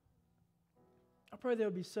 I pray they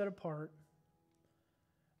would be set apart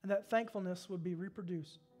and that thankfulness would be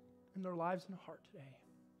reproduced in their lives and heart today.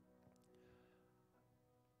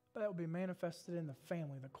 That would be manifested in the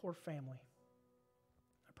family, the core family.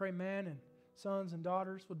 I pray men and sons and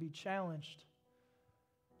daughters would be challenged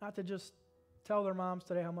not to just tell their moms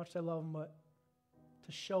today how much they love them, but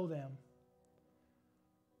to show them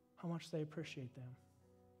how much they appreciate them.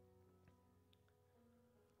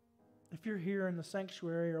 If you're here in the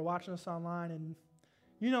sanctuary or watching us online and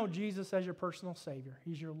you know Jesus as your personal Savior,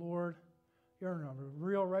 He's your Lord, you're in a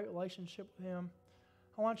real right relationship with Him,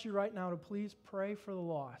 I want you right now to please pray for the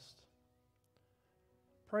lost.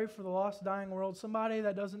 Pray for the lost, dying world, somebody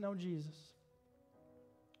that doesn't know Jesus.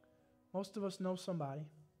 Most of us know somebody.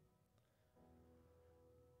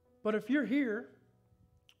 But if you're here,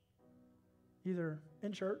 either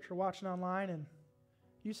in church or watching online, and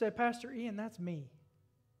you say, Pastor Ian, that's me.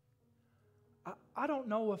 I don't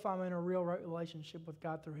know if I'm in a real right relationship with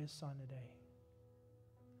God through His Son today.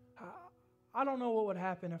 I don't know what would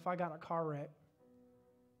happen if I got in a car wreck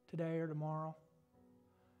today or tomorrow,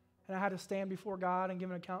 and I had to stand before God and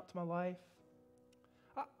give an account to my life.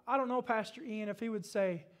 I don't know, Pastor Ian, if He would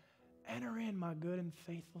say, enter in, my good and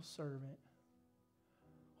faithful servant.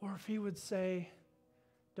 Or if He would say,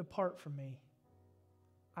 depart from me.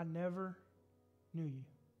 I never knew you.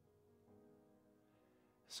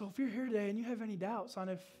 So if you're here today and you have any doubts on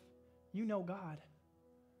if you know God,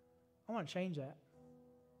 I want to change that.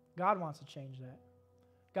 God wants to change that.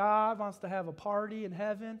 God wants to have a party in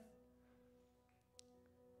heaven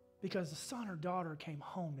because the son or daughter came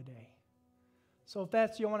home today. So if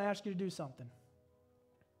that's you, I want to ask you to do something.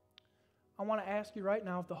 I want to ask you right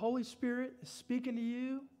now, if the Holy Spirit is speaking to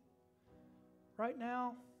you right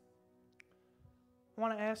now, I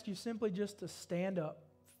want to ask you simply just to stand up.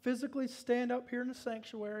 Physically stand up here in the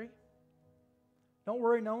sanctuary. Don't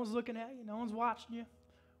worry, no one's looking at you. No one's watching you.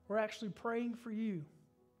 We're actually praying for you.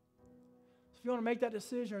 So if you want to make that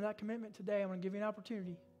decision or that commitment today, I'm going to give you an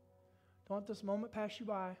opportunity. Don't let this moment pass you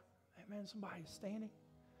by. Amen. Somebody's standing.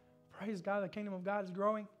 Praise God. The kingdom of God is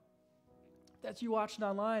growing. If that's you watching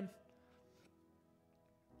online,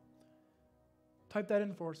 type that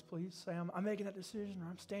in for us, please. Say, I'm making that decision, or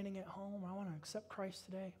I'm standing at home, or I want to accept Christ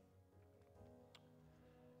today.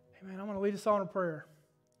 Amen. I'm going to lead us all in a prayer.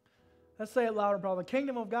 Let's say it louder, brother. The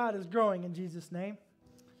kingdom of God is growing in Jesus' name.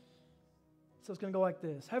 So it's going to go like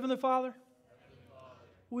this. Heavenly Father,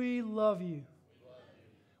 we love you.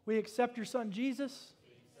 We accept your Son, Jesus.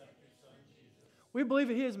 We believe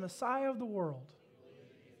that He is Messiah of the world.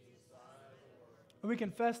 And we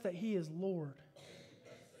confess that He is Lord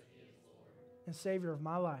and Savior of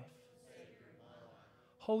my life.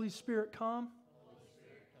 Holy Spirit, come.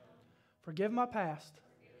 Forgive my past.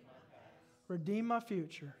 Redeem my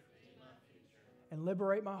future. And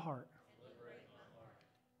liberate my heart.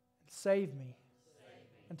 And save me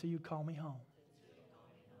until you call me home.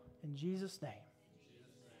 In Jesus' name.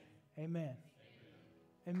 Amen.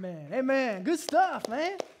 Amen. Amen. Good stuff,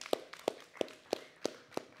 man.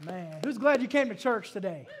 Man, who's glad you came to church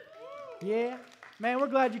today? Yeah. Man, we're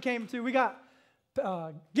glad you came too. We got,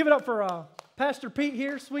 give it up for Pastor Pete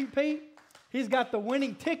here, Sweet Pete. He's got the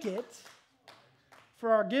winning ticket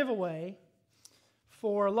for our giveaway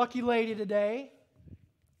for Lucky Lady today.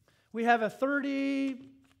 We have a $30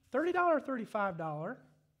 or $35?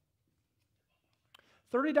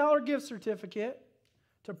 $30 gift certificate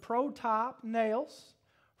to Pro Top Nails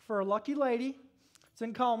for a Lucky Lady. It's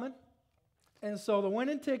in Coleman. And so the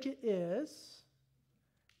winning ticket is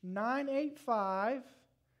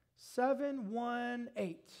 985718.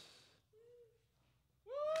 Is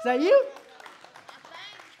that you?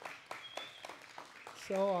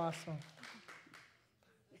 So awesome.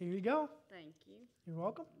 Here you go. Thank you. You're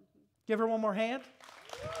welcome. Give her one more hand.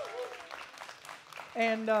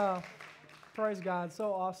 And praise God.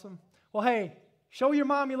 So awesome. Well, hey, show your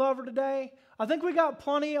mom you love her today. I think we got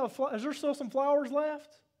plenty of is there still some flowers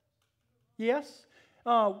left? Yes?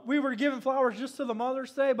 We were giving flowers just to the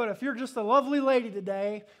Mother's Day, but if you're just a lovely lady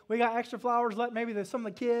today, we got extra flowers left. Maybe some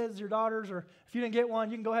of the kids, your daughters, or if you didn't get one,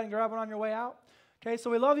 you can go ahead and grab one on your way out. Okay, so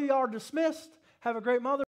we love you. Y'all are dismissed. Have a great Mother's